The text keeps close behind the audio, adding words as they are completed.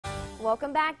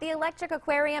Welcome back. The Electric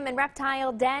Aquarium and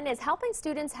Reptile Den is helping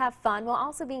students have fun while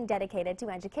also being dedicated to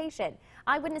education.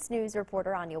 Eyewitness News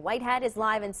reporter Anya Whitehead is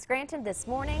live in Scranton this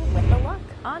morning with the look.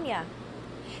 Anya.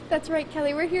 That's right,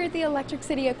 Kelly. We're here at the Electric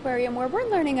City Aquarium where we're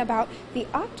learning about the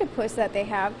octopus that they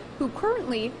have, who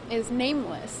currently is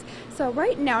nameless. So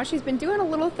right now she's been doing a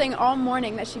little thing all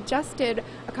morning that she just did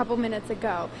a couple minutes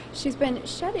ago. She's been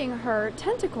shedding her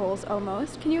tentacles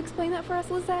almost. Can you explain that for us,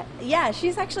 Lizette? Yeah,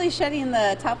 she's actually shedding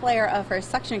the top layer of her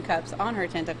suction cups on her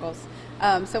tentacles.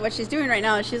 So what she's doing right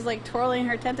now is she's like twirling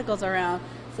her tentacles around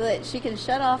so that she can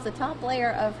shut off the top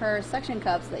layer of her suction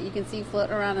cups that you can see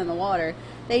floating around in the water.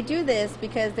 They do this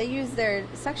because they use their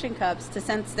suction cups to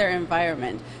sense their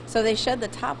environment. So they shed the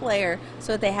top layer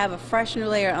so that they have a fresh new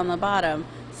layer on the bottom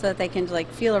so that they can like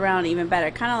feel around even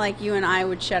better. Kind of like you and I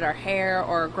would shed our hair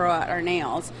or grow out our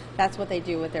nails. That's what they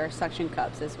do with their suction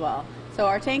cups as well. So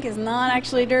our tank is not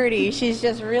actually dirty. She's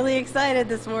just really excited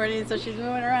this morning, so she's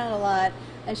moving around a lot.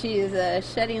 And she is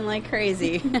shedding like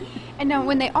crazy. And now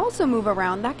when they also move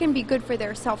around, that can be good for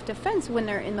their self-defense when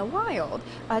they're in the wild.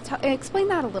 Explain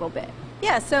that a little bit.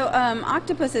 Yeah, so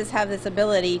octopuses have this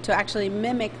ability to actually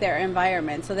mimic their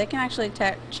environment. So they can actually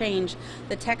change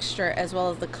the texture as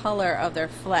well as the color of their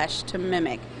flesh to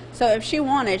mimic. So if she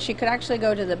wanted, she could actually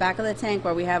go to the back of the tank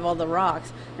where we have all the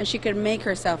rocks, and she could make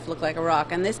herself look like a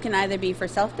rock. And this can either be for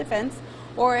self-defense,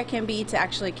 or it can be to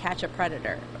actually catch a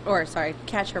predator, or sorry,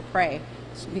 catch her prey,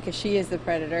 because she is the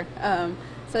predator.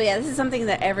 So yeah, this is something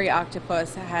that every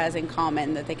octopus has in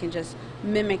common, that they can just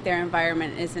mimic their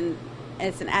environment. It's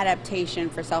an adaptation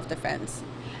for self-defense.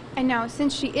 And now,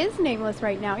 since she is nameless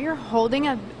right now, you're holding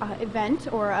an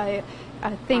event or a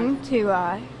thing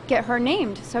to get her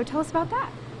named. So tell us about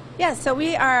that. Yeah, so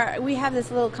we have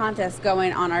this little contest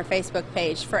going on our Facebook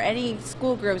page for any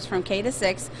school groups from K to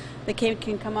 6. The kid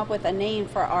can come up with a name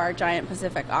for our giant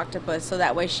Pacific octopus, so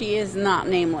that way she is not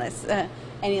nameless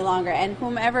any longer. And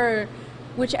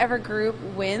whichever group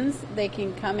wins, they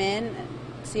can come in,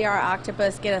 see our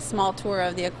octopus, get a small tour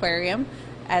of the aquarium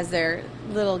as their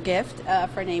little gift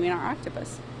for naming our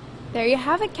octopus. There you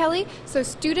have it, Kelly. So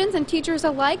students and teachers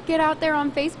alike, get out there on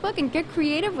Facebook and get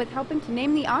creative with helping to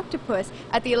name the octopus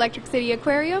at the Electric City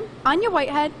Aquarium. Anya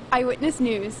Whitehead, Eyewitness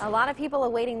News. A lot of people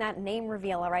awaiting that name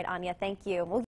reveal. All right, Anya, thank you.